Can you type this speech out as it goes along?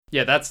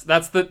Yeah, that's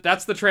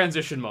the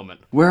transition moment.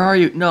 Where are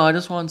you? No, I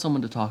just want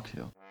someone to talk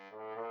to.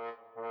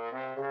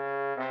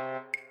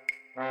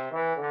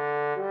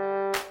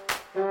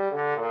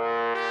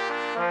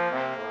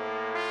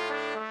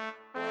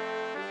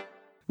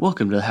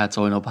 Welcome to the Hats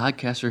All I Know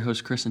podcast. Your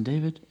host, Chris and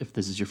David. If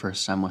this is your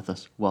first time with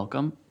us,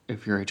 welcome.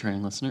 If you're a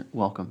returning listener,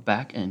 welcome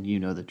back, and you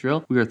know the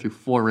drill. We go through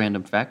 4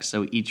 random facts that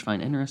we each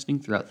find interesting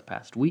throughout the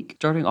past week,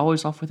 starting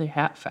always off with a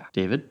hat fact.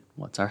 David,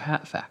 what's our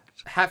hat fact?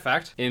 Hat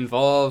fact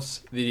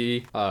involves a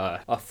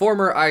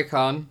former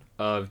icon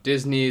of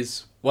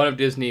one of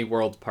Disney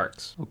World's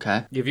parks.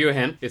 Okay. Give you a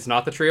hint. It's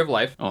not the Tree of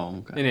Life. Oh,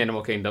 okay. In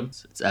Animal Kingdom.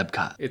 It's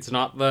Epcot. It's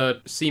not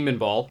the semen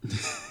ball.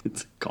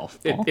 It's a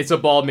golf ball. It's a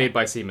ball made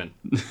by semen.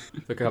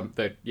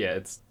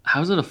 It's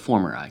How's it a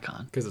former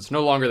icon? because it's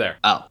no longer there.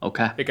 Oh,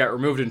 okay. It got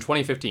removed in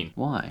 2015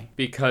 Why?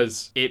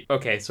 because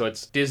so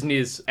it's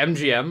Disney's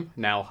MGM,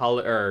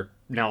 now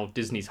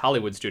Disney's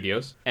Hollywood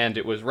Studios, and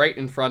it was right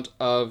in front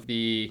of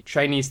the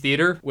Chinese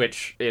theater,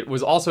 which it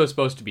was also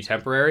supposed to be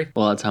temporary.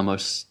 Well, that's how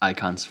most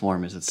icons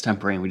form, is it's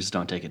temporary and we just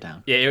don't take it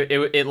down. Yeah,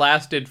 it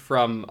lasted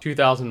from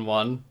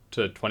 2001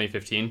 to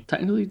 2015.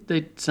 Technically,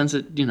 since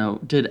it,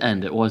 did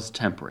end, it was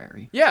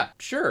temporary. Yeah,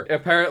 sure.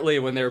 Apparently,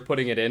 when they were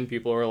putting it in,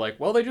 people were like,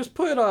 well, they just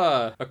put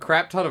a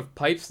crap ton of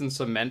pipes and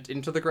cement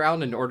into the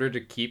ground in order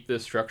to keep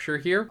this structure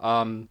here.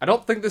 I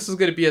don't think this is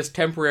going to be as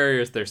temporary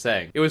as they're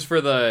saying. It was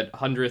for the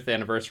 100th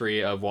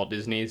anniversary of Walt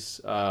Disney's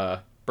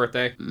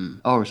birthday.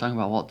 Oh, we're talking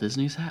about Walt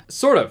Disney's hat?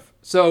 Sort of.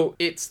 So,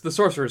 it's the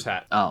Sorcerer's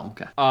Hat. Oh,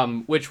 okay.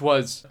 Which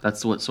was...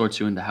 That's what sorts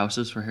you into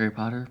houses for Harry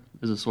Potter,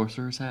 is a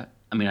sorcerer's hat?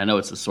 I mean, I know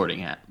it's a sorting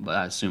hat, but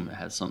I assume it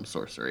has some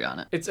sorcery on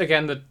it. It's,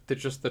 again,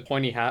 just the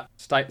pointy hat.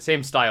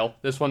 Same style.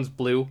 This one's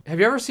blue. Have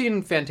you ever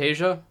seen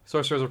Fantasia,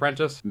 Sorcerer's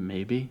Apprentice?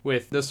 Maybe.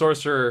 With the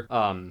sorcerer,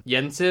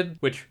 Yensid,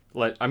 which...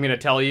 I'm going to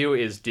tell you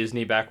is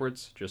Disney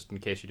backwards, just in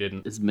case you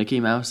didn't. Is Mickey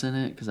Mouse in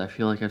it? Because I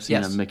feel like I've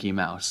seen a Mickey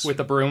Mouse. With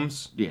the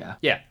brooms? Yeah.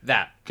 Yeah,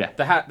 that. Okay.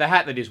 The hat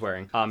that he's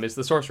wearing is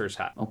the sorcerer's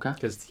hat. Okay.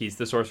 Because he's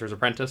the sorcerer's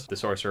apprentice. The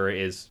sorcerer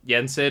is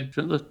Yensid.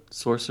 Shouldn't the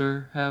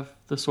sorcerer have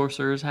the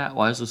sorcerer's hat?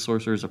 Why does the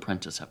sorcerer's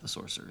apprentice have the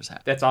sorcerer's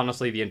hat? That's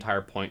honestly the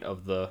entire point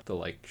of the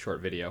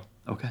short video.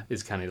 Okay.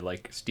 Is kind of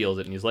steals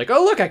it and he's like,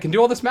 oh look, I can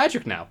do all this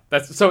magic now.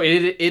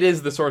 It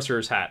is the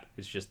sorcerer's hat.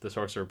 It's just the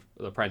sorcerer's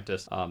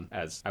apprentice.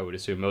 As I would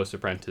assume most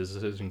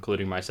apprentices,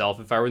 including myself,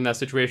 if I were in that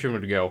situation,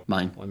 would go,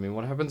 mine. Well, I mean,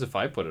 what happens if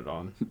I put it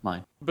on?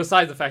 Mine.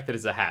 Besides the fact that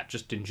it's a hat,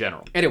 just in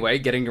general. Anyway,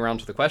 getting around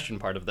to the question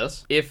part of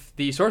this, if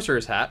the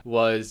sorcerer's hat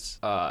was,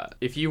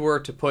 if you were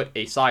to put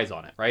a size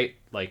on it, right?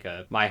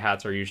 My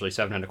hats are usually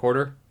 7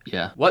 1/4.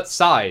 Yeah. What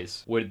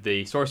size would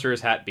the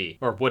sorcerer's hat be?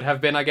 Or would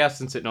have been, I guess,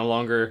 since it no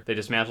longer, they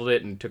dismantled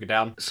it and took it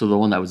down. So the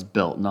one that was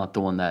built, not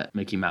the one that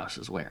Mickey Mouse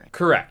is wearing.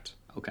 Correct.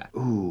 Okay.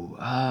 Ooh,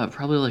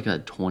 probably a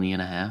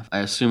 20.5. I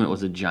assume it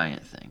was a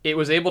giant thing. It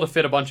was able to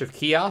fit a bunch of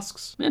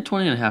kiosks. Yeah,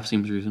 20.5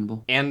 seems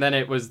reasonable. And then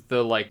it was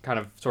the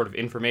sort of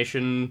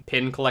information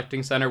pin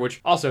collecting center, which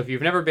also, if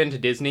you've never been to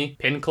Disney,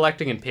 pin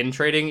collecting and pin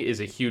trading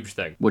is a huge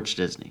thing. Which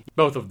Disney?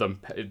 Both of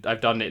them. I've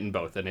done it in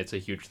both, and it's a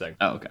huge thing.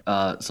 Oh, okay.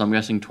 So I'm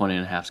guessing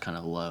 20.5 is kind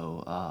of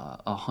low.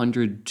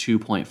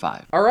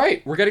 102.5. All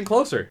right, we're getting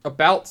closer.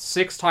 About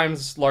 6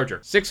 times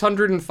larger.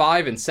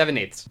 605 and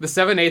 7/8. The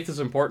 7/8 is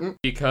important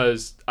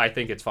because I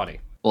think it's funny.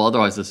 Well,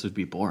 otherwise this would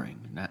be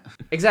boring.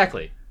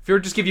 Exactly. If we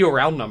were to just give you a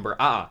round number,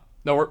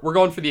 No, we're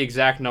going for the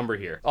exact number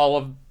here. All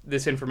of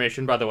this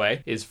information, by the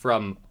way, is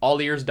from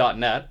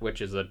allears.net,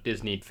 which is a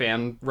Disney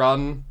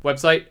fan-run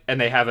website, and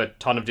they have a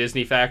ton of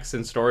Disney facts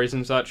and stories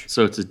and such.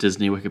 So it's a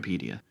Disney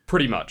Wikipedia.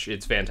 Pretty much.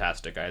 It's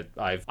fantastic.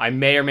 I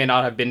may or may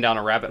not have been down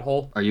a rabbit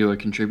hole. Are you a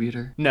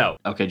contributor? No.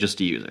 Okay, just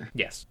a user.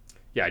 Yes.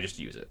 Yeah, I just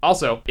use it.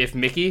 Also, if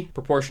Mickey,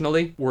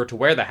 proportionally, were to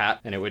wear the hat,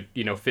 and it would,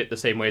 fit the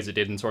same way as it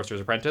did in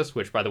Sorcerer's Apprentice,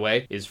 which, by the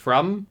way, is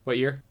from, what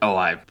year?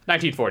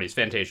 1940s,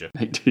 Fantasia.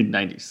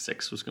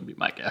 1996 was going to be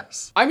my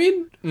guess. I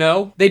mean,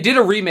 no. They did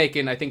a remake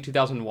in, I think,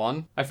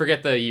 2001. I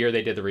forget the year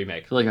they did the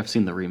remake. I feel like I've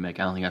seen the remake.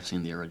 I don't think I've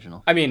seen the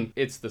original. I mean,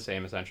 it's the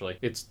same, essentially.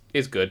 It's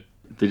good.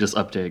 They just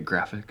updated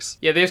graphics.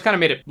 Yeah, they just kind of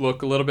made it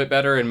look a little bit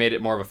better and made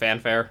it more of a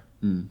fanfare.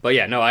 But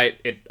yeah, no, I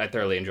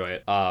thoroughly enjoy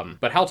it.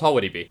 But how tall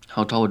would he be?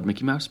 How tall would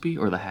Mickey Mouse be,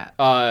 or the hat?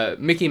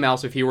 Mickey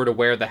Mouse, if he were to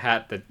wear the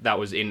hat that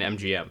was in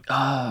MGM.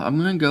 I'm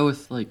gonna go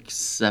with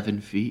 7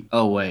 feet.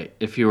 Oh wait,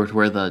 if he were to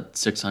wear the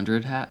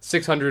 600 hat?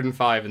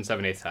 605 and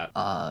 7/8 hat.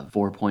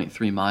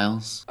 4.3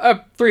 miles.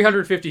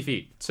 350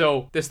 feet.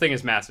 So this thing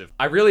is massive.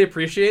 I really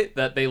appreciate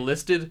that they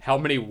listed how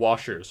many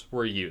washers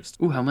were used.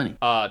 Ooh, how many?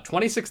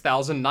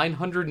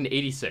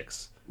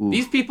 26,986. Ooh.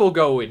 These people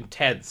go in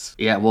tens.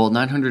 Yeah, well,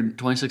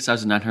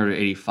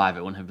 26,985,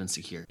 it wouldn't have been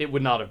secure. It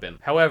would not have been.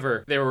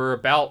 However, there were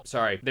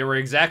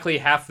exactly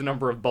half the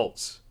number of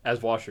bolts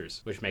as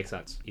washers, which makes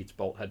sense. Each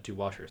bolt had 2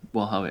 washers.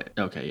 Well,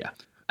 okay, yeah.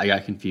 I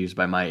got confused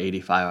by my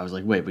 85. I was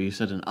like, wait, but you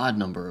said an odd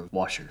number of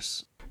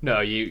washers. No,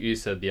 you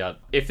said the odd.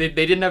 If they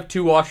didn't have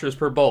 2 washers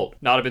per bolt,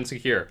 not have been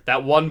secure.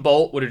 That one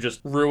bolt would have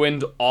just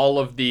ruined all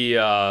of the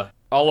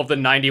all of the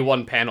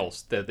 91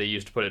 panels that they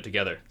used to put it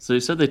together. So you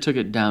said they took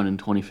it down in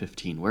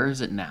 2015. Where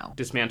is it now?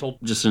 Dismantled.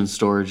 Just in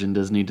storage and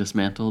Disney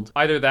dismantled?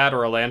 Either that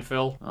or a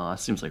landfill. Oh, that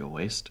seems like a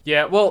waste.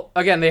 Yeah, well,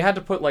 again, they had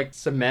to put, like,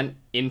 cement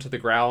into the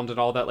ground and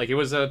all that. Like, it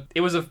was a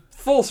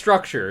full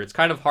structure. It's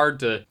kind of hard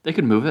to... They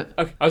could move it.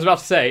 Okay, I was about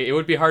to say, it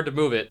would be hard to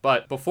move it,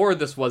 but before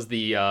this was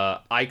the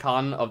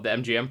icon of the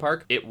MGM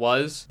park, it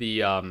was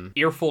the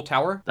Earful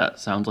Tower. That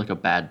sounds like a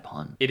bad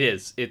pun. It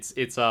is. It's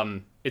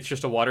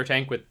just a water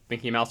tank with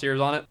Mickey Mouse ears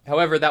on it.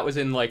 However, that was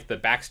in, like, the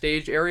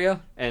backstage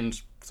area,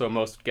 and so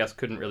most guests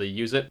couldn't really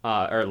use it,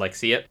 or, like,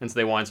 see it, and so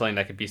they wanted something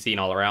that could be seen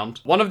all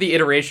around. One of the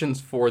iterations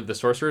for the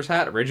Sorcerer's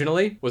Hat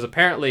originally was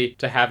apparently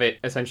to have it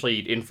essentially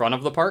in front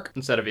of the park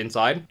instead of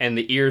inside, and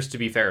the ears to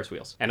be Ferris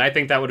wheels. And I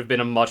think that would have been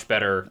a much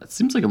better... That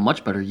seems like a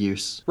much better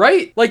use.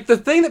 Right? Like, the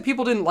thing that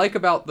people didn't like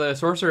about the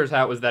Sorcerer's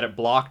Hat was that it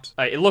blocked...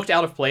 it looked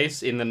out of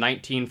place in the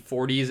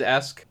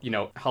 1940s-esque,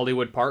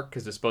 Hollywood park,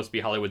 because it's supposed to be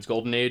Hollywood's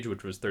golden age,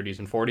 which was 30s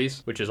and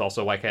 40s, which is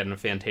also why Cat and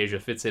Fantasia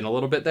fits in a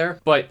little bit there.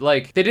 But,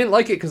 like, they didn't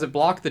like it because it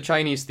blocked the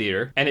Chinese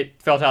theater, and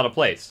it felt out of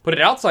place. Put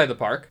it outside the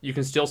park, you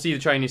can still see the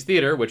Chinese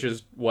theater, which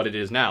is what it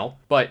is now,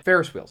 but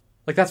Ferris wheels.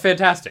 Like, that's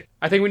fantastic.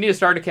 I think we need to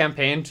start a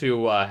campaign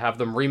to have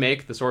them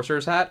remake the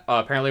Sorcerer's Hat.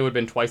 Apparently it would have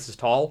been twice as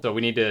tall, so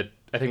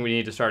I think we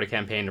need to start a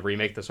campaign to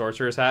remake the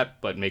Sorcerer's Hat,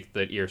 but make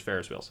the ears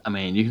Ferris wheels. I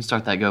mean, you can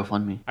start that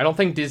GoFundMe. I don't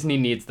think Disney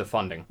needs the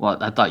funding.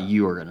 Well, I thought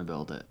you were going to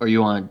build it. Or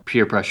you want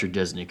peer pressure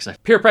Disney.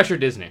 Peer pressure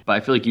Disney. But I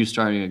feel like you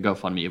starting a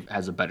GoFundMe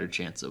has a better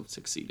chance of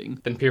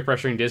succeeding. Than peer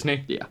pressuring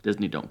Disney? Yeah,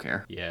 Disney don't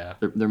care. Yeah.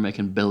 They're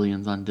making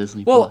billions on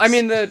Disney+. Well, I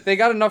mean, they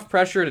got enough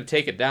pressure to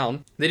take it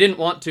down. They didn't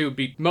want to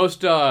be...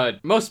 Most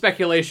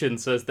speculation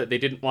says that they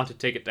didn't want to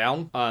take it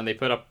down. And they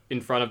put up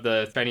in front of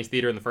the Chinese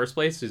theater in the first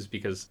place is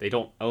because they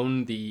don't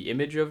own the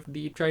image of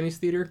the Chinese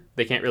theater.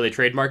 They can't really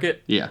trademark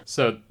it. Yeah.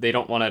 So they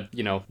don't want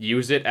to,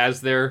 use it as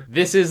their,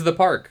 this is the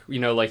park,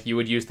 like you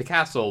would use the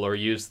castle or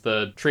use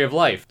the Tree of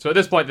Life. So at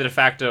this point, the de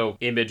facto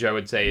image, I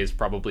would say, is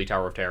probably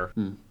Tower of Terror.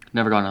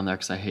 Never gone on there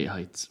because I hate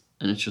heights.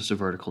 And it's just a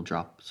vertical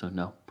drop, so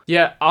no.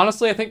 Yeah,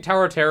 honestly, I think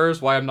Tower of Terror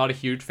is why I'm not a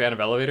huge fan of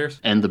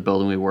elevators. And the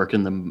building we work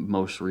in, the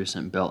most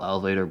recent built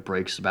elevator,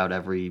 breaks about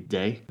every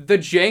day. The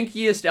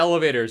jankiest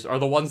elevators are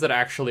the ones that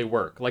actually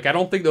work. Like, I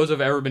don't think those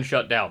have ever been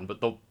shut down, but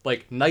the,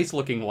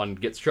 nice-looking one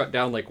gets shut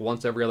down,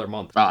 once every other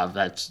month.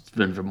 That's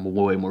been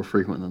way more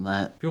frequent than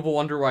that. People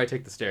wonder why I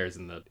take the stairs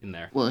in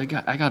there. Well, I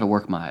got to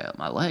work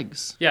my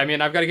legs. Yeah, I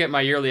mean, I've got to get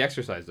my yearly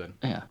exercise in.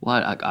 Yeah,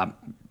 well,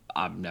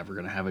 I'm never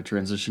going to have a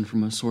transition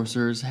from a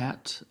Sorcerer's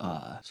Hat.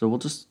 So we'll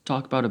just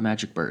talk about a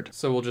magic bird.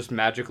 So we'll just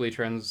magically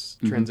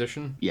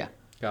transition? Yeah.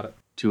 Got it.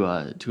 To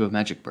a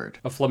magic bird.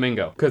 A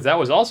flamingo. Because that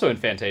was also in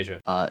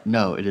Fantasia.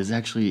 No, it is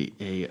actually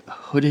a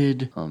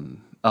hooded...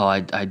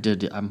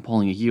 I'm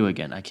pulling a U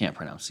again. I can't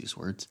pronounce these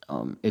words.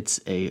 It's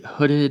a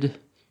hooded...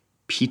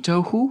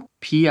 Pitohui?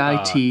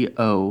 Pitohui.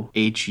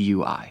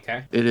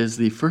 Okay. It is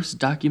the first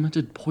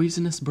documented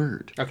poisonous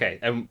bird. Okay,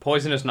 and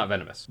poisonous, not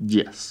venomous.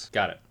 Yes.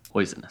 Got it.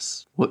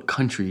 Poisonous. What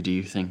country do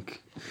you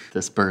think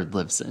this bird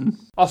lives in?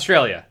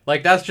 Australia.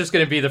 That's just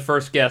going to be the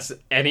first guess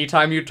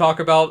anytime you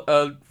talk about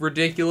a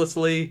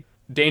ridiculously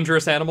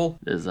dangerous animal.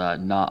 It is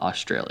not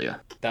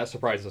Australia. That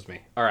surprises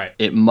me. All right.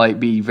 It might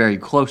be very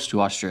close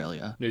to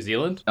Australia. New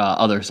Zealand?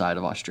 Other side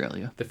of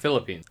Australia. The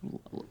Philippines?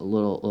 A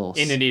little...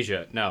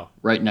 Indonesia? No.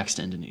 Right next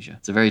to Indonesia.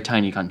 It's a very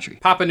tiny country.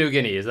 Papua New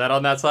Guinea. Is that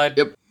on that side?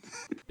 Yep.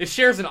 It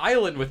shares an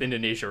island with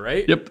Indonesia,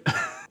 right? Yep.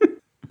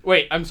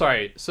 Wait, I'm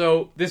sorry.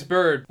 So this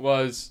bird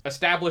was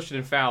established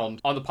and found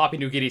on the Papua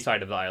New Guinea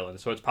side of the island,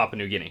 so it's Papua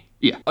New Guinea.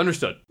 Yeah.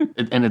 Understood.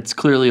 And it's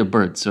clearly a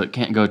bird, so it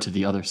can't go to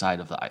the other side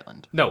of the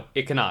island. No,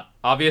 it cannot.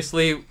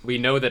 Obviously, we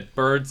know that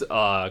birds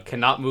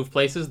cannot move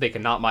places. They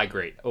cannot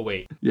migrate. Oh,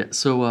 wait. Yeah,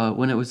 so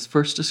when it was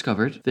first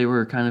discovered, they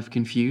were kind of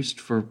confused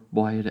for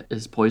why it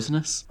is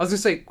poisonous. I was going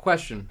to say,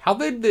 question. How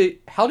did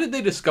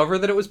they discover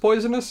that it was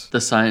poisonous?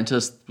 The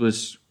scientist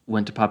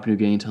went to Papua New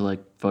Guinea to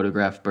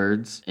photograph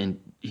birds, and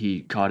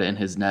he caught it in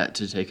his net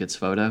to take its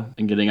photo.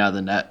 And getting out of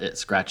the net, it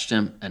scratched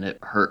him, and it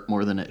hurt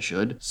more than it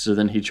should. So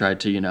then he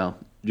tried to, you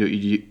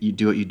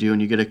do what you do,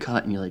 and you get a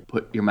cut, and you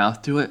put your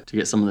mouth to it to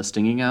get some of the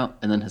stinging out,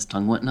 and then his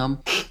tongue went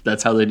numb.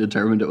 That's how they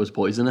determined it was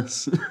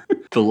poisonous.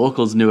 The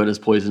locals knew it as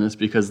poisonous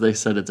because they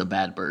said it's a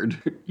bad bird.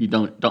 You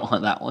don't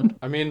hunt that one.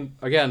 I mean,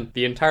 again,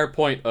 the entire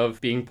point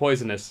of being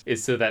poisonous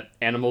is so that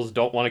animals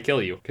don't want to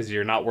kill you because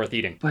you're not worth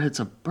eating. But it's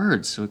a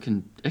bird, so it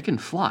can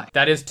fly.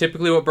 That is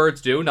typically what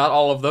birds do. Not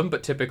all of them,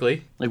 but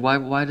typically.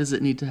 Why does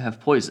it need to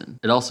have poison?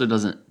 It also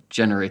doesn't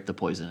generate the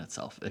poison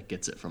itself. It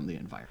gets it from the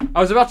environment.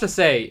 I was about to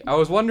say, I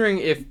was wondering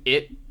if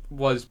it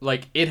was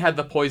it had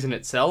the poison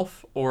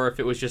itself, or if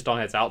it was just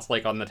on its outs,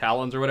 on the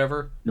talons or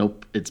whatever.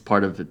 Nope, it's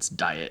part of its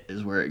diet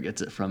is where it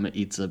gets it from. It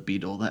eats a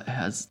beetle that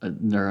has a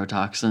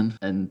neurotoxin,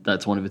 and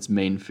that's one of its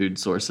main food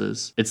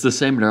sources. It's the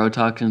same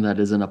neurotoxin that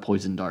is in a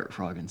poison dart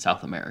frog in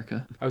South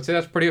America. I would say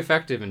that's pretty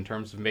effective in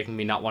terms of making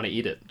me not want to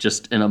eat it.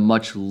 Just in a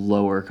much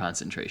lower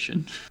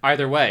concentration.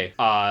 Either way,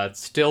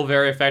 it's still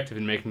very effective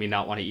in making me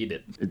not want to eat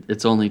it.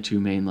 Its only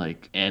two main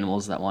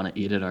animals that want to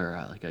eat it are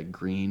a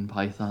green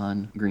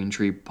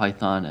tree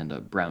python and a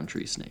brown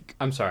tree snake.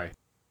 I'm sorry.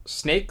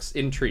 Snakes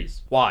in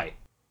trees. Why?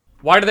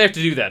 Why do they have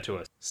to do that to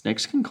us?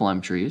 Snakes can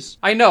climb trees.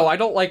 I know, I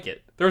don't like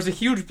it. There was a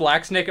huge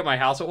black snake at my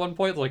house at one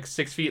point, like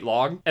 6 feet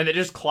long, and it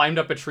just climbed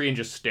up a tree and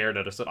just stared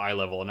at us at eye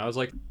level. And I was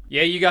like,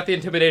 yeah, you got the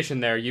intimidation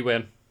there, you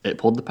win. It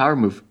pulled the power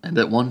move, and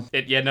it won.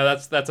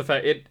 That's a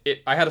fact.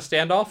 I had a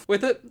standoff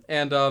with it,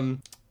 and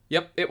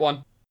yep, it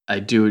won. I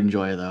do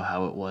enjoy, though,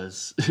 how it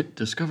was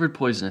discovered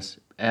poisonous.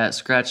 It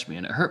scratched me,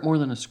 and it hurt more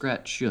than a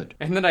scratch should.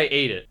 And then I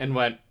ate it and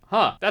went,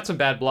 huh, that's some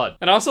bad blood.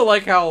 And I also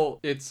like how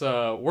it's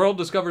world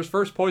discovers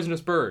first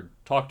poisonous bird.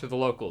 Talk to the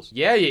locals.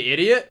 Yeah, you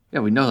idiot.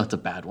 Yeah, we know that's a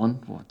bad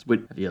one.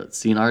 Have you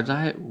seen our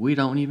diet? We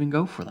don't even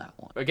go for that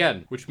one.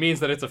 Again, which means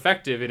that it's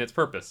effective in its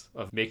purpose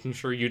of making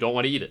sure you don't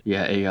want to eat it.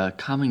 Yeah, a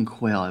common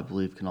quail, I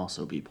believe, can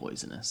also be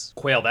poisonous.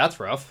 Quail, that's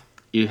rough.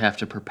 You have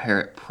to prepare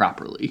it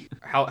properly.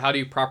 How do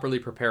you properly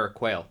prepare a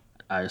quail?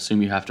 I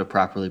assume you have to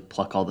properly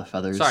pluck all the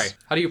feathers. Sorry,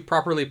 how do you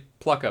properly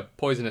pluck a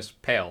poisonous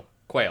quail?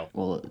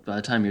 Well, by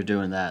the time you're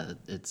doing that,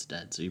 it's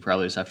dead. So you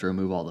probably just have to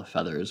remove all the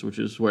feathers, which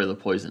is where the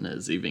poison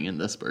is, even in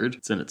this bird.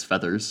 It's in its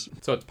feathers.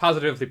 So it's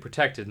positively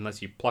protected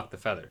unless you pluck the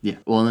feather. Yeah.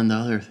 Well, and then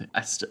the other thing,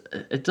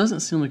 it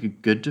doesn't seem like a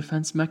good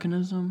defense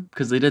mechanism,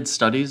 because they did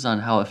studies on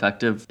how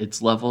effective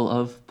its level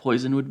of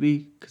poison would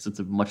be, because it's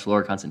a much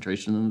lower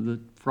concentration than the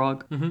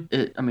frog.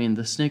 Mm-hmm.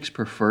 The snakes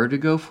prefer to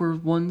go for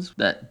ones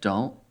that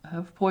don't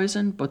have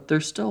poison, but they're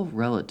still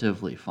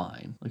relatively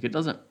fine. Like, it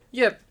doesn't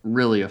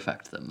really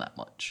affect them that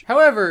much.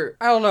 However,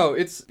 I don't know,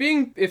 if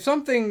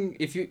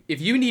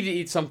you need to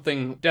eat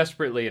something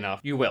desperately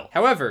enough, you will.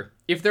 However,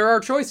 if there are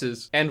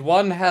choices and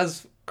one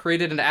has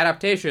created an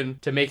adaptation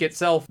to make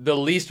itself the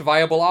least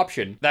viable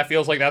option, that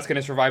feels like that's going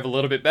to survive a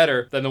little bit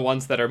better than the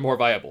ones that are more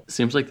viable.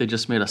 Seems like they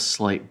just made a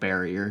slight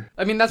barrier.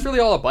 That's really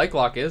all a bike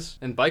lock is,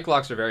 and bike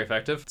locks are very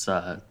effective. It's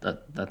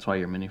that's why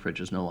your mini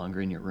fridge is no longer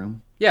in your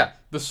room. Yeah,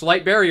 the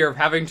slight barrier of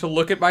having to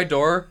look at my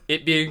door,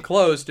 it being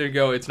closed, and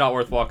go, it's not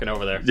worth walking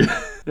over there.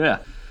 Yeah.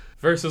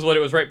 Versus when it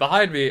was right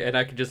behind me, and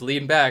I could just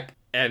lean back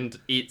and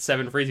eat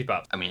 7 Freezy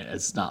Pops.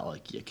 It's not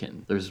like you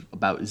can. There's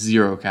about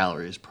 0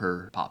 calories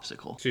per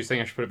popsicle. So you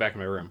think I should put it back in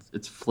my room?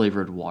 It's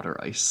flavored water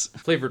ice.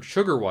 Flavored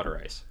sugar water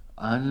ice.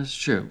 That's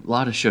true. A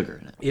lot of sugar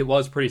in it. It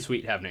was pretty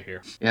sweet having it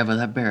here. Yeah, but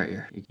that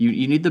barrier.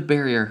 You need the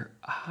barrier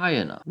high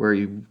enough where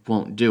you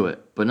won't do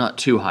it, but not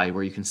too high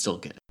where you can still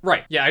get it.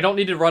 Right. Yeah, I don't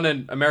need to run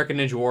an American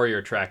Ninja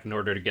Warrior track in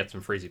order to get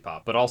some Freezy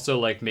Pop, but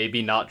also,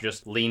 maybe not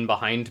just lean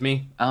behind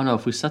me. I don't know.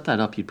 If we set that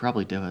up, you'd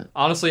probably do it.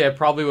 Honestly, I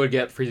probably would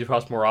get Freezy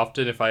Pops more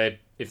often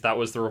if that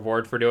was the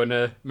reward for doing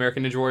an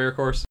American Ninja Warrior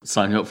course.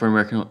 Sign up for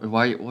American...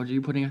 What are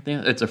you putting at the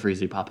end? It's a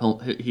Freezy Pop.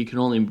 He can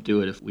only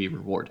do it if we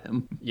reward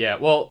him. Yeah,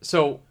 well,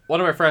 so one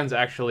of my friends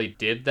actually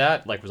did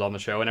that, was on the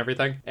show and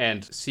everything,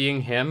 and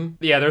seeing him...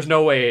 Yeah, there's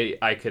no way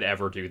I could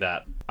ever do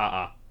that.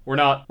 We're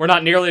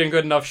not nearly in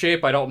good enough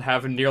shape. I don't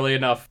have nearly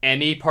enough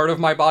any part of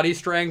my body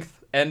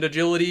strength and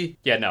agility.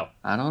 Yeah, no.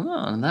 I don't know.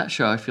 On that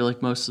show, I feel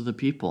like most of the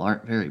people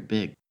aren't very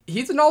big.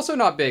 He's also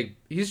not big.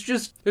 He's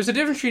just... There's a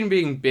difference between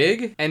being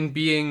big and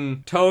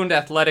being toned,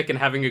 athletic, and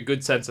having a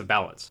good sense of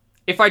balance.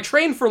 If I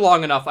train for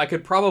long enough, I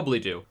could probably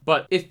do.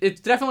 But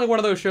it's definitely one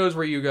of those shows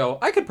where you go,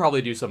 I could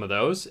probably do some of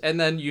those. And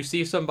then you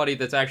see somebody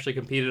that's actually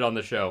competed on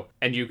the show,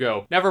 and you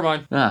go, never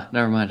mind.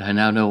 Never mind. I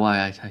now know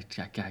why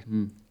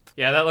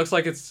Yeah, that looks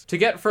like it's... To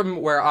get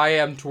from where I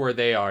am to where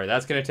they are,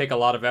 that's going to take a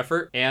lot of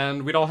effort,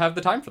 and we don't have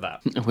the time for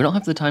that. We don't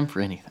have the time for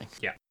anything.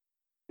 Yeah.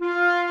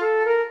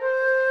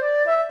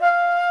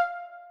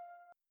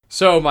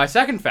 So, my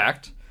second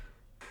fact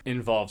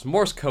involves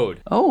Morse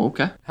code. Oh,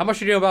 okay. How much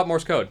do you know about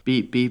Morse code?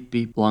 Beep, beep,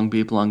 beep, long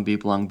beep, long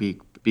beep, long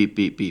beep, beep,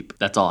 beep, beep.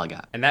 That's all I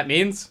got. And that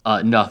means?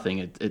 Nothing.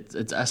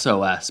 It's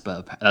SOS,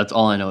 but that's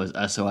all I know is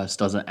SOS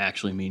doesn't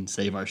actually mean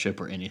save our ship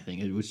or anything.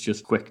 It was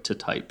just quick to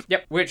type.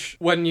 Yep, which,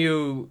 when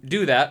you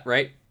do that,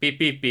 right? Beep,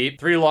 beep, beep.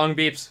 3 long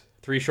beeps.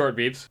 3 short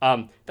beeps.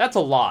 That's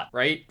a lot,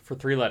 right? For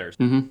 3 letters.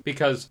 Mm-hmm.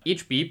 Because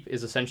each beep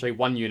is essentially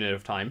 1 unit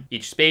of time.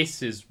 Each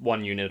space is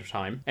 1 unit of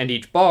time. And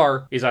each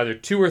bar is either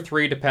 2 or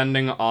 3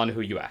 depending on who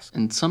you ask.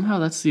 And somehow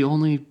that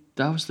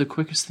was the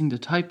quickest thing to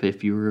type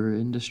if you were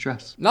in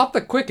distress. Not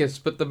the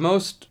quickest, but the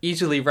most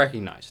easily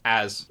recognized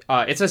as,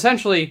 it's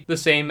essentially the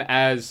same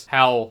as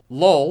how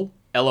LOL,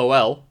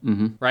 LOL,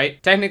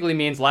 right? Technically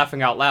means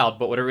laughing out loud,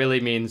 but what it really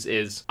means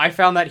is, I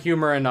found that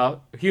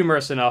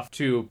humorous enough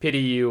to pity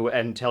you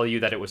and tell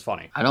you that it was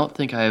funny. I don't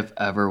think I have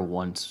ever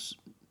once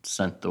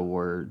sent the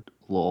word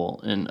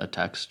lol in a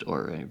text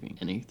or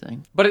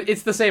anything. But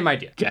it's the same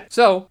idea. Okay.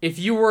 So, if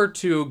you were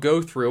to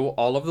go through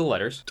all of the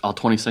letters... All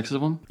 26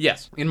 of them?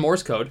 Yes, in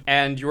Morse code,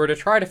 and you were to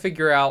try to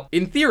figure out,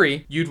 in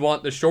theory, you'd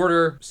want the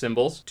shorter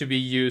symbols to be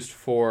used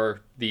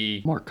for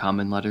the... More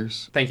common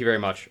letters. Thank you very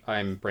much.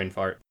 I'm brain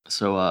fart.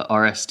 So,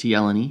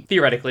 RSTLNE?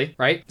 Theoretically,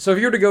 right? So if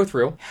you were to go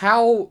through,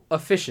 how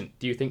efficient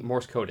do you think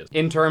Morse code is?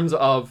 In terms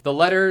of the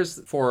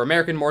letters for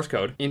American Morse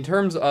code, in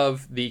terms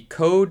of the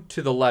code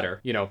to the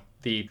letter,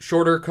 the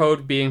shorter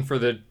code being for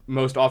the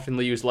most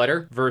oftenly used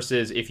letter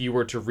versus if you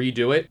were to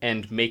redo it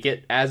and make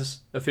it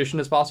as efficient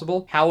as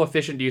possible. How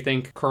efficient do you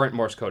think current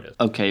Morse code is?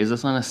 Okay, is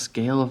this on a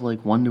scale of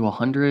like 1 to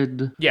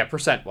 100? Yeah,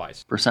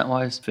 percent-wise.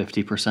 Percent-wise?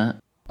 50%?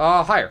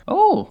 Higher.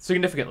 Oh!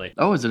 Significantly.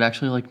 Oh, is it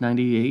actually like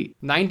 98?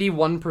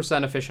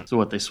 91% efficient. So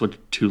what, they switched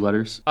 2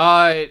 letters?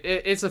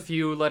 It's a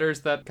few letters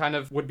that kind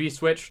of would be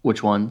switched.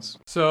 Which ones?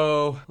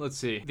 So, let's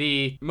see.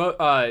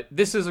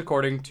 This is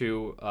according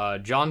to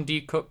John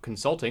D. Cook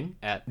Consulting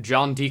at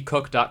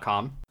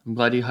johndcook.com. I'm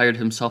glad he hired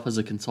himself as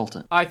a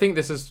consultant. I think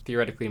this is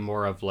theoretically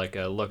more of like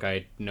a look,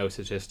 I know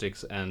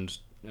statistics and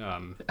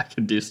I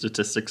can do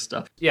statistics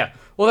stuff. yeah.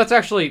 Well, that's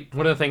actually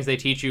one of the things they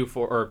teach you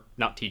or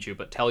not teach you,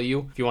 but tell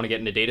you if you want to get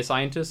into data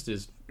scientist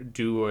is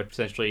do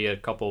essentially a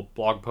couple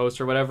blog posts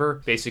or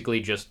whatever, basically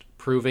just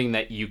proving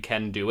that you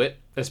can do it,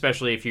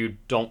 especially if you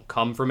don't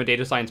come from a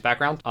data science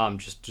background,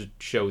 just to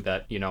show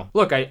that,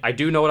 look, I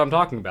do know what I'm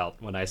talking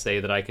about when I say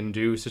that I can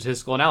do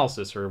statistical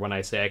analysis or when I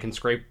say I can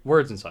scrape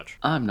words and such.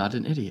 I'm not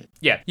an idiot.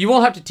 Yeah, you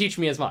won't have to teach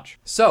me as much.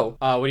 So,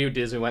 what you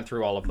did is we went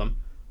through all of them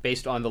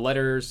based on the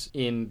letters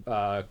in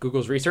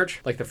Google's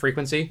research, like the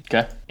frequency.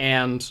 Okay.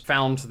 And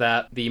found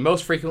that the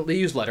most frequently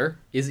used letter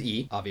is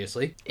E,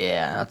 obviously.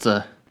 Yeah,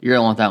 you're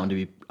gonna want that one to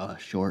be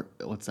short.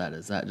 What's that?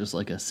 Is that just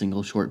like a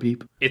single short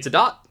beep? It's a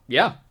dot.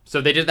 Yeah.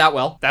 So they did that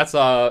well. That's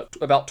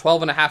about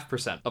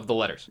 12.5% of the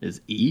letters.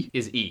 Is E?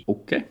 Is E.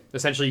 Okay.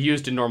 Essentially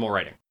used in normal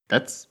writing.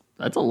 That's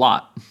a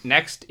lot.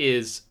 Next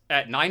is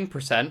at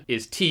 9%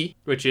 is T,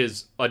 which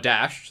is a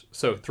dash,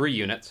 so 3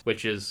 units,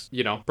 which is,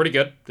 pretty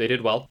good. They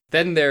did well.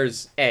 Then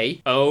there's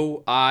A,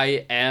 O,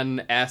 I,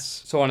 N,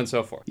 S, so on and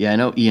so forth. Yeah, I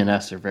know E and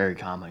S are very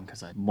common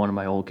because one of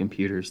my old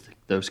computers,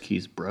 those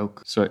keys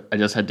broke. So I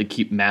just had to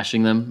keep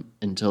mashing them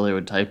until they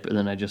would type, and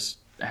then I just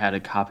had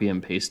a copy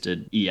and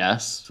pasted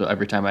ES. So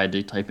every time I had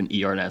to type an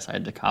ER and S, I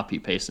had to copy,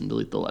 paste, and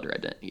delete the letter I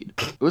didn't need.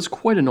 It was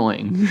quite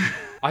annoying.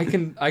 I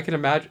can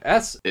imagine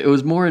S. It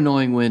was more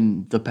annoying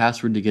when the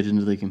password to get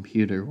into the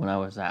computer when I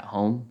was at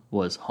home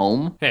was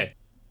home. Hey.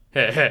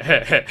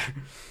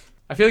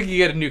 I feel like you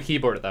get a new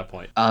keyboard at that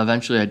point.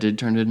 Eventually, I did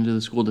turn it into the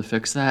school to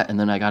fix that, and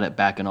then I got it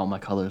back, and all my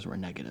colors were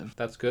negative.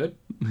 That's good,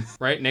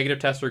 right? Negative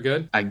tests are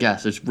good. I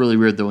guess. It's really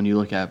weird, though, when you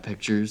look at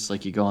pictures,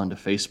 like you go onto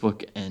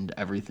Facebook, and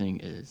everything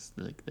is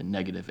like the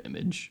negative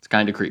image. It's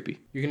kind of creepy.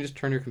 You can just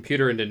turn your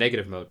computer into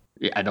negative mode.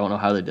 Yeah, I don't know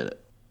how they did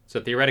it. So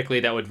theoretically,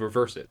 that would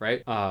reverse it,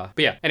 right? But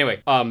yeah,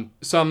 anyway,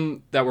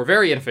 some that were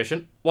very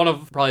inefficient. One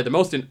of probably the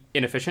most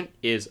inefficient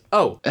is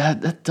O.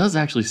 That does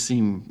actually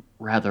seem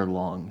rather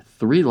long.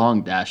 3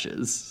 long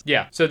dashes.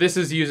 Yeah, so this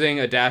is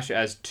using a dash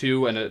as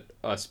 2 and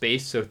a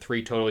space, so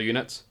 3 total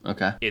units.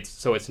 Okay.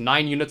 It's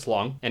 9 units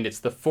long, and it's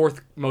the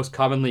 4th most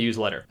commonly used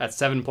letter at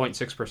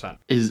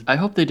 7.6%. I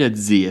hope they did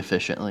Z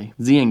efficiently.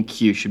 Z and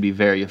Q should be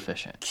very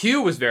efficient.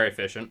 Q was very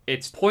efficient.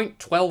 It's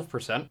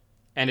 0.12%.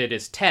 And it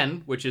is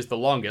 10, which is the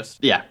longest.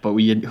 Yeah, but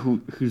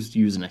who's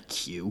using a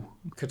Q?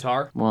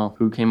 Qatar. Well,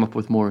 who came up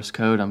with Morse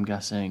code? I'm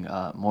guessing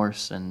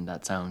Morse, and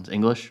that sounds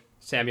English.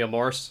 Samuel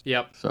Morse.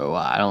 Yep. So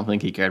I don't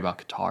think he cared about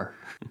Qatar.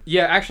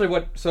 Yeah, actually,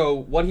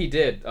 what he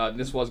did,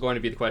 this was going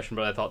to be the question,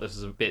 but I thought this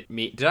was a bit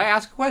mean. Did I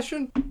ask a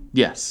question?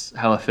 Yes.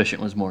 How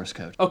efficient was Morse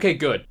code? Okay,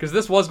 good. Because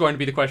this was going to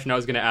be the question I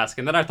was going to ask,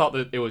 and then I thought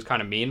that it was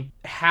kind of mean.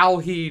 How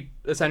he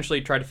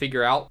essentially tried to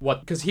figure out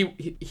because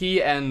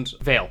he and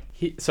Vale.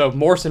 So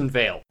Morse and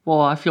Vale.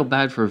 Well, I feel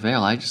bad for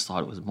Vale. I just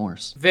thought it was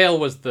Morse. Vale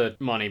was the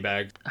money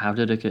bag. How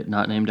did it get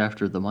not named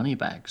after the money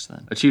bags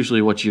then? That's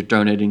usually what you're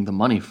donating the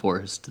money for,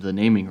 is to the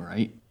naming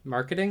right.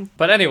 Marketing?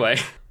 But anyway,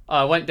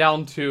 went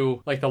down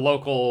to like the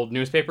local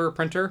newspaper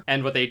printer,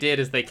 and what they did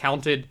is they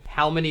counted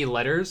how many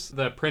letters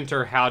the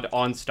printer had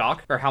on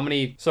stock, or how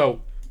many.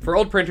 So for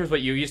old printers,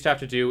 what you used to have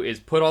to do is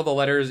put all the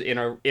letters in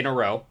a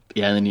row.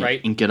 Yeah, and then you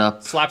ink it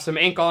up. Slap some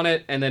ink on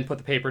it, and then put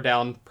the paper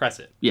down, press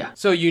it. Yeah.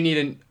 So you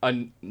need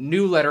a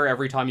new letter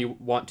every time you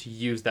want to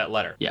use that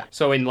letter. Yeah.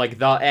 So in like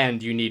the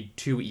end, you need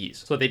 2 E's.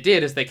 So what they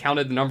did is they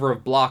counted the number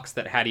of blocks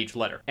that had each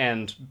letter.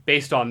 And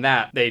based on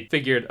that, they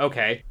figured,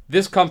 okay,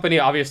 this company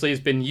obviously has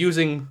been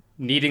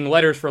needing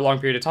letters for a long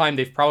period of time.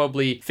 They've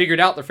probably figured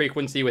out the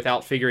frequency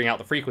without figuring out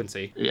the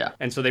frequency. Yeah.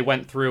 And so they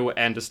went through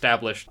and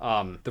established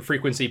the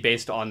frequency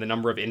based on the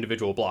number of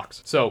individual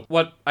blocks. So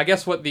what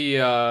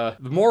the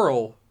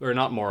moral, or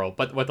not moral,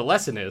 but what the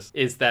lesson is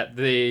that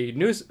the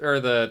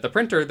the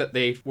printer that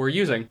they were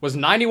using was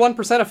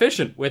 91%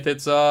 efficient with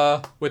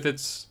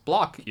its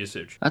block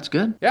usage. That's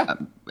good. Yeah.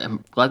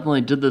 I'm glad they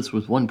only did this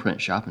with one print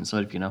shop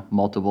instead of,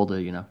 multiple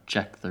to,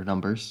 check their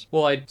numbers.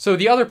 Well, so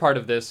the other part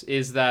of this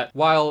is that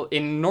while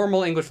in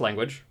normal English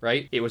language,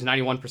 right, it was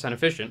 91%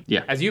 efficient.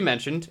 Yeah. As you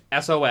mentioned,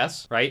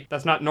 SOS, right,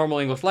 that's not normal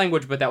English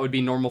language, but that would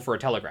be normal for a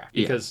telegraph.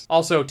 Because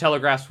also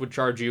telegraphs would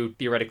charge you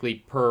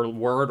theoretically per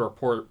word or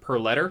per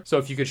letter. So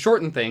if you could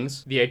shorten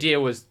things, the idea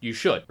was you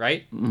should,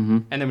 right? Mm-hmm.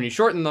 And then when you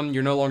shorten them,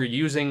 you're no longer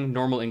using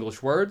normal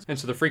English words, and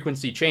so the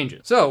frequency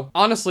changes. So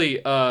honestly,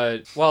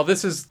 while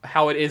this is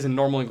how it is in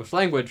normal English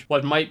language,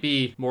 what might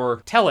be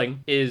more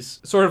telling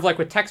is sort of like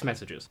with text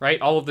messages, right?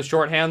 All of the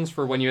shorthands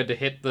for when you had to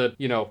hit the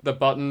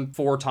button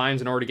 4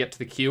 times in order to get to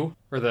the queue.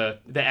 or the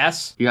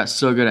S. You got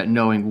so good at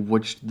knowing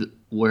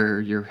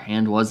where your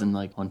hand was in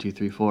like 1, 2,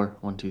 3, 4,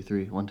 1, 2,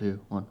 3, 1, 2,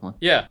 1, 1.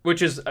 Yeah,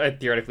 which is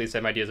theoretically the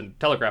same idea as a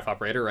telegraph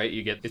operator, right?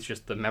 It's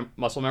just the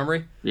muscle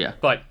memory. Yeah.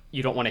 But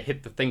you don't want to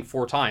hit the thing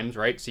 4 times,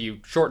 right? So you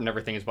shorten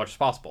everything as much as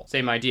possible.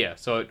 Same idea.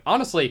 So it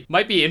honestly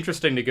might be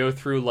interesting to go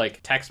through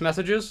like text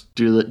messages.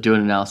 Do an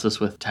analysis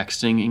with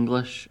texting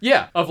English.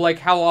 Yeah, of like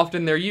how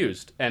often they're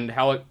used and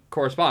how it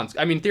corresponds.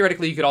 I mean,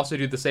 theoretically, you could also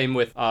do the same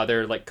with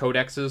their like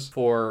codexes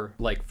for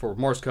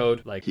Morse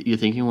code. Like, You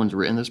think anyone's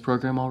written this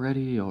program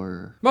already,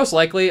 or? most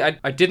likely,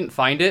 I didn't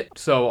find it,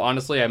 so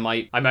honestly, I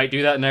might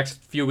do that in the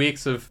next few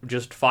weeks of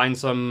just find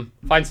some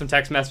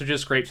text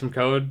messages, scrape some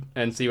code,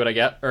 and see what I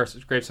get, or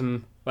scrape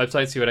some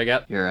websites, see what I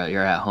get. Your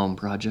at-home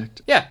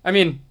project. Yeah, I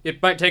mean,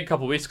 it might take a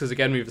couple weeks because,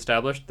 again, we've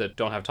established that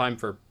don't have time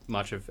for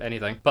much of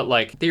anything. But,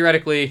 like,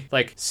 theoretically,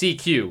 like,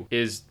 CQ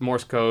is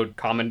Morse code,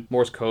 common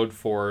Morse code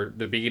for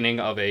the beginning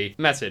of a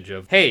message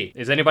of, hey,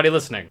 is anybody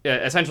listening? Yeah,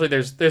 essentially,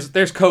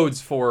 there's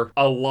codes for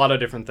a lot of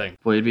different things.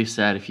 Boy, it'd be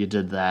sad if you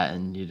did that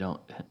and you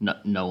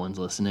no one's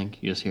listening.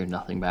 You just hear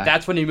nothing back.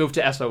 That's when you move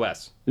to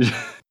SOS.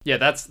 Yeah,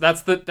 that's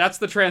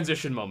the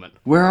transition moment.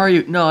 Where are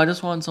you? No, I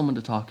just want someone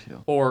to talk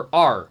to. Or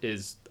R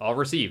is I'll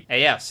receive,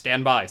 AS,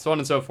 stand by, so on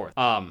and so forth.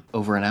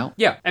 Over and out?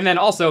 Yeah, and then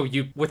also,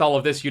 with all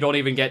of this, you don't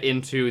even get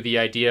into the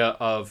idea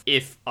of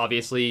if,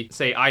 obviously,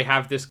 say I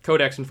have this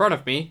codex in front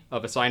of me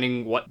of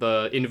assigning what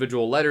the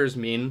individual letters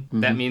mean,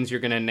 that means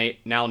you're going to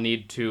now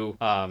need to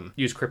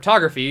use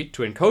cryptography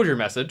to encode your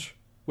message,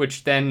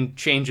 which then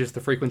changes the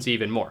frequency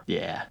even more.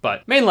 Yeah.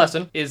 But main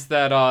lesson is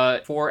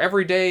that for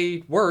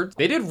everyday words,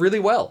 they did really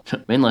well.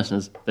 Main lesson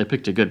is they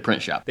picked a good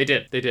print shop. They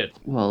did.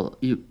 Well,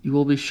 you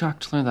will be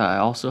shocked to learn that I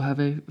also have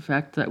a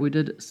fact that we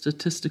did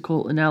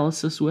statistical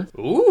analysis with.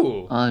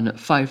 Ooh. On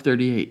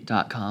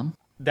 538.com.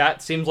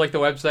 That seems like the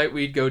website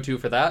we'd go to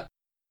for that.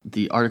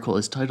 The article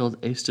is titled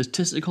A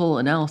Statistical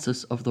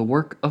Analysis of the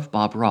Work of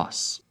Bob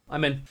Ross.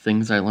 I'm in.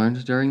 Things I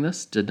learned during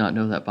this: did not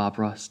know that Bob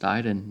Ross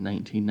died in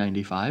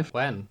 1995.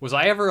 When? Was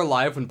I ever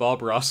alive when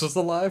Bob Ross was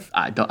alive?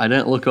 I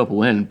didn't look up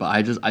when, but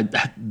I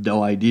had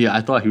no idea. I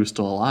thought he was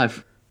still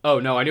alive. Oh,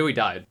 no, I knew he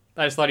died.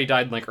 I just thought he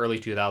died in like early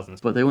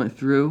 2000s. But they went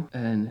through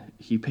and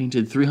he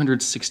painted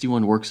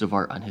 361 works of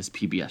art on his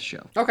PBS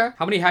show. Okay.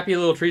 How many happy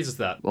little trees is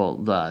that? Well,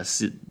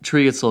 the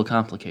tree gets a little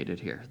complicated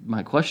here.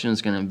 My question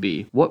is going to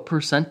be, what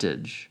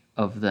percentage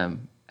of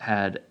them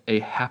had a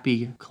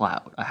happy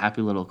cloud, a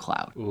happy little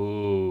cloud?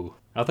 Ooh.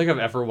 I don't think I've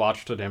ever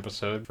watched an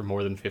episode for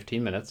more than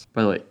 15 minutes.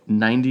 By the way,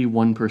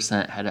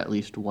 91% had at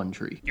least one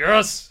tree.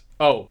 Yes!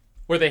 Oh,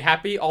 were they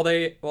happy? All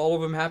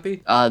of them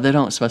happy? They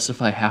don't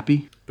specify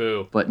happy.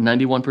 Boo. But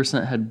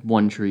 91% had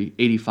one tree,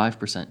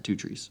 85% two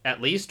trees.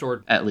 At least,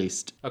 or? At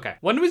least. Okay.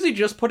 When was he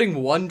just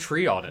putting one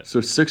tree on it? So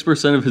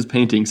 6% of his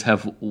paintings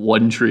have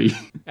one tree.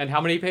 And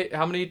how many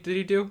did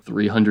he do?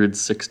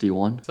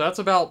 361. So that's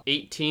about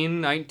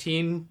 18,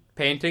 19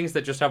 paintings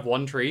that just have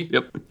one tree?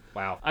 Yep.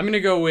 Wow. I'm going to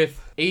go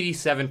with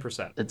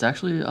 87%. It's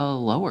actually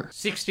lower.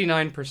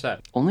 69%.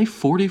 Only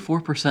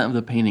 44% of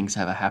the paintings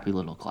have a happy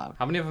little cloud.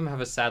 How many of them have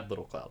a sad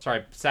little cloud?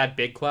 Sorry, sad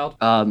big cloud?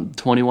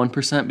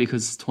 21%,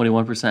 because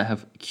 21%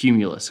 have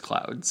cumulus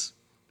clouds,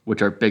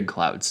 which are big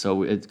clouds,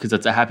 so because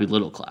it's a happy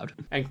little cloud.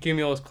 And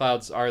cumulus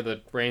clouds are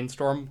the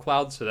rainstorm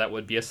clouds, so that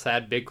would be a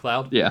sad big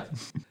cloud. Yeah.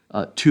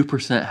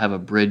 2% have a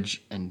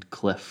bridge and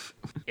cliff.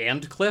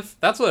 And cliff?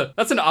 That's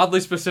an oddly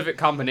specific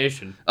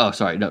combination. Oh,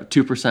 sorry, no.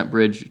 2%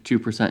 bridge,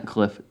 2%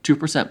 cliff,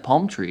 2%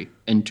 palm tree,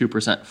 and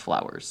 2%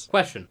 flowers.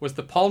 Question. Was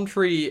the palm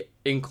tree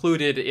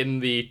included in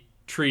the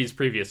trees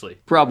previously?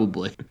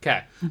 Probably.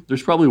 Okay.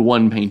 There's probably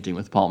one painting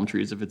with palm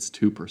trees if it's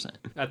 2%.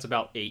 That's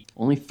about 8.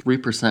 Only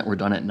 3% were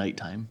done at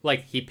nighttime.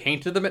 Like, he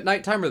painted them at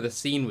nighttime, or the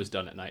scene was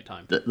done at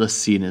nighttime? The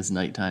scene is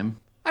nighttime.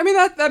 I mean,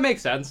 that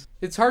makes sense.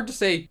 It's hard to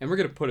say, and we're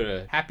going to put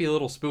a happy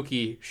little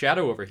spooky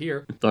shadow over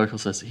here. The article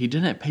says, he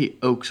didn't paint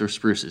oaks or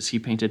spruces. He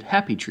painted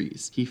happy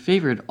trees. He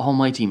favored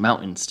almighty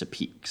mountains to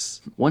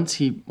peaks. Once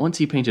he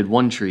painted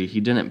one tree,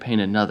 he didn't paint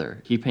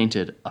another. He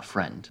painted a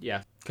friend.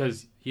 Yeah,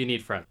 because you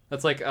need friends.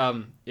 That's like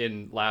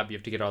in lab, you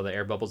have to get all the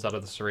air bubbles out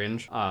of the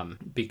syringe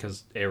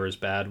because air is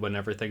bad when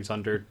everything's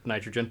under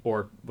nitrogen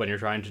or when you're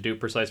trying to do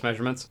precise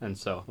measurements. And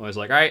so I was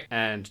like, all right,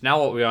 and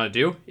now what we want to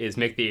do is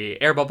make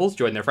the air bubbles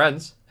join their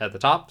friends at the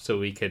top so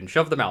we can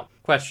shove them out.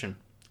 Question.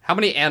 How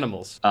many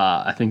animals?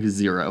 I think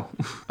 0.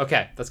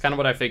 Okay, that's kind of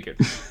what I figured.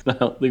 I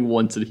don't think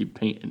once did he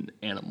paint an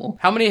animal.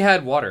 How many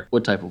had water?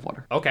 What type of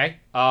water? Okay.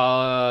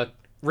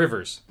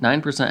 Rivers.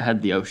 9%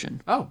 had the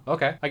ocean. Oh,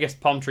 okay. I guess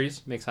palm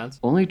trees makes sense.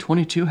 Only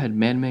 22 had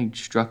man-made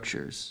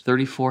structures.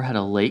 34 had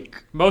a lake.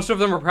 Most of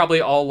them are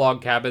probably all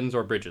log cabins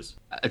or bridges.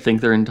 I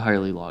think they're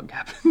entirely log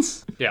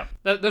cabins. Yeah.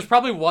 There's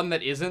probably one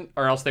that isn't,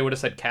 or else they would have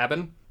said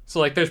cabin. So,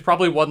 like, there's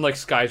probably one, like,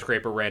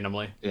 skyscraper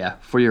randomly. Yeah.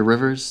 For your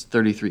rivers,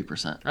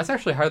 33%. That's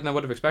actually higher than I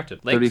would have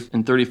expected. Lakes.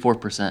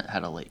 34%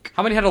 had a lake.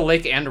 How many had a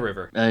lake and a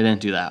river? I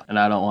didn't do that, and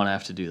I don't want to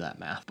have to do that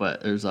math,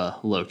 but there's a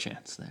low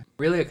chance there.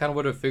 Really, I kind of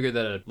would have figured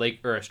that a lake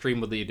or a stream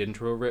would lead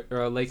into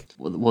a lake.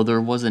 Well,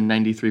 there was a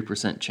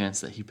 93% chance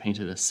that he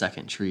painted a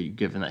second tree,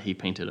 given that he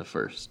painted a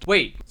first.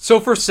 Wait, so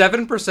for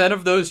 7%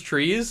 of those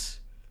trees,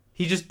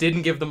 he just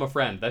didn't give them a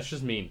friend. That's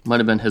just mean. Might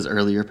have been his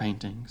earlier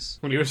paintings.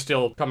 When he was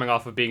still coming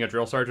off of being a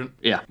drill sergeant.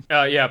 Yeah.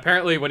 Yeah,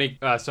 apparently when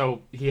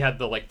so he had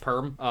the, like,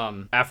 perm,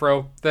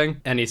 afro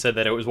thing, and he said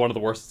that it was one of the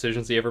worst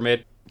decisions he ever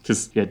made.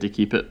 Because he had to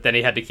keep it. Then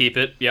he had to keep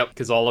it, yep,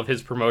 because all of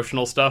his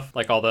promotional stuff,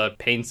 like all the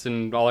paints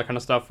and all that kind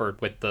of stuff, were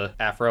with the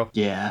afro.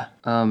 Yeah.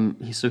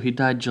 So he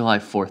died July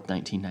 4th,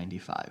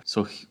 1995.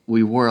 So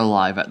we were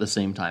alive at the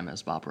same time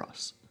as Bob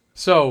Ross.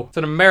 So, it's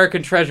an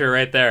American treasure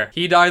right there.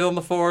 He died on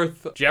the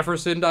 4th.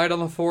 Jefferson died on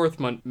the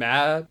 4th.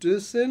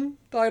 Madison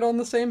died on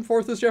the same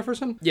 4th as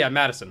Jefferson? Yeah,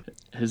 Madison.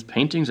 His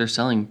paintings are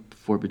selling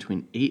for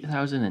between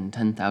 $8,000 and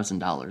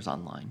 $10,000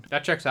 online.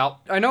 That checks out.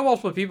 I know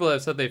multiple people that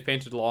have said they've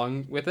painted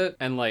along with it,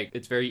 and, like,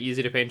 it's very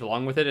easy to paint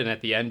along with it, and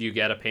at the end you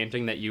get a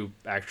painting that you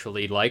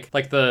actually like.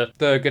 Like, the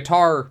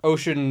guitar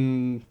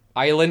ocean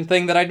island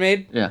thing that I'd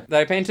made, yeah,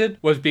 that I painted,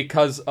 was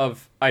because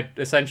of I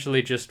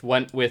essentially just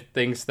went with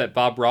things that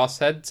Bob Ross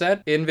had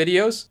said in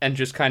videos and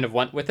just kind of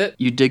went with it.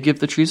 You did give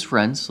the trees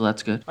friends, so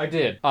that's good. I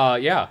did.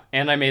 Yeah.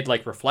 And I made,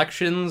 like,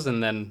 reflections,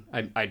 and then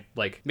I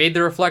like, made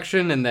the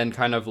reflection and then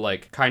kind of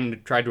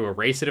tried to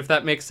erase it, if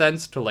that makes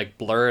sense, to, like,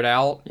 blur it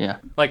out. Yeah.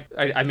 Like,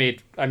 I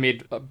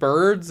made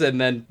birds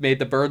and then made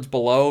the birds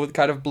below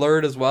kind of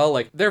blurred as well.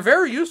 Like, they're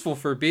very useful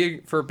for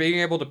being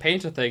able to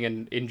paint a thing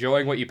and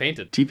enjoying what you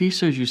painted. TV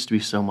shows used to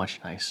be so much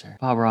nicer.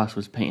 Bob Ross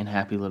was painting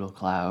happy little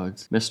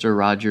clouds. Mr.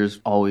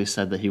 Rogers always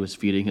said that he was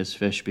feeding his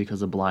fish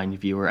because a blind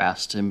viewer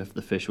asked him if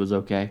the fish was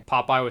okay.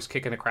 Popeye was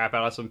kicking the crap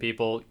out of some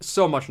people.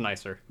 So much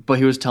nicer. But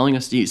he was telling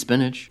us to eat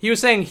spinach. He was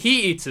saying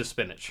he eats his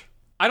spinach.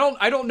 I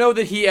don't know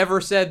that he ever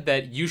said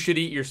that you should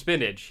eat your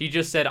spinach. He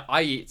just said,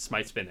 I eat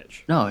my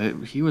spinach. No,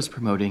 he was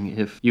promoting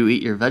if you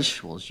eat your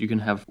vegetables, you can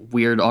have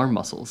weird arm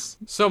muscles.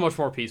 So much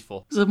more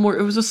peaceful. It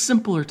was a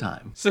simpler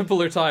time.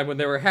 Simpler time when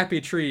there were happy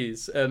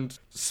trees and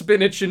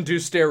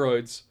spinach-induced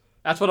steroids.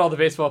 That's what all the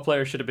baseball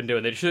players should have been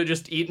doing. They should have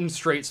just eaten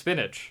straight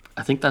spinach.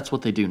 I think that's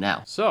what they do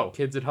now. So,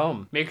 kids at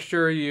home, make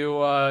sure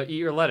you eat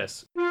your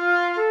lettuce.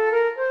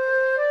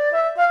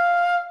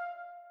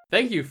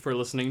 Thank you for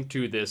listening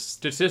to this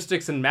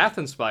statistics and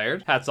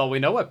math-inspired That's All We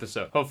Know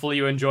episode. Hopefully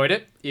you enjoyed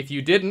it. If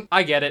you didn't,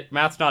 I get it.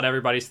 Math's not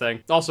everybody's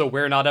thing. Also,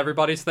 we're not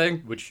everybody's thing,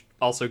 which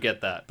also get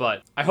that.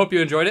 But I hope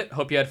you enjoyed it.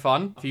 Hope you had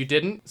fun. If you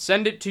didn't,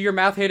 send it to your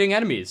math-hating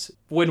enemies.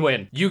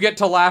 Win-win. You get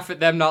to laugh at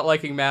them not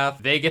liking math.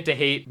 They get to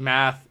hate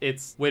math.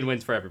 It's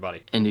win-wins for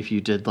everybody. And if you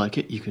did like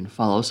it, you can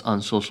follow us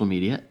on social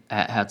media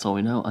at That's All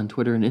We Know on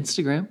Twitter and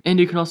Instagram. And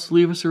you can also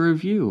leave us a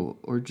review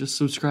or just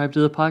subscribe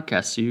to the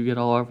podcast so you get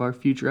all of our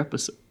future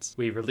episodes.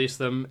 We release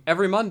them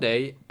every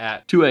Monday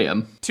at 2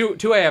 a.m. 2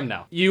 a.m.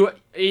 now.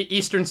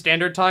 Eastern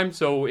Standard Time,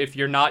 so if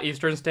you're not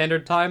Eastern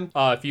Standard Time,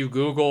 if you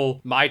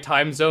Google my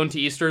time zone to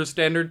Eastern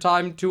Standard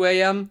Time, 2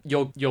 a.m.,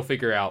 you'll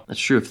figure out. That's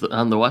true.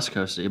 On the West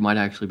Coast, it might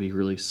actually be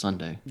released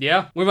Sunday.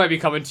 Yeah, we might be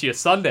coming to you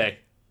Sunday.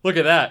 Look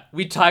at that.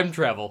 We time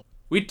travel.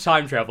 We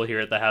time travel here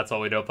at the That's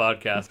All We Know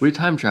podcast. We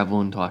time travel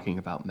when talking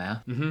about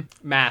math. Mm-hmm.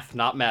 Math,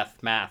 not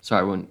meth. Math.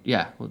 Sorry,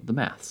 the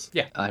maths.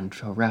 Yeah. And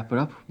to wrap it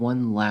up,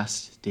 one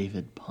last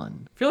David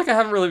pun. I feel like I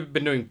haven't really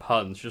been doing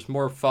puns, just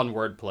more fun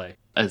wordplay.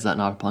 Is that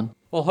not a pun?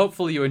 Well,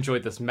 hopefully you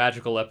enjoyed this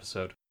magical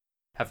episode.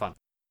 Have fun.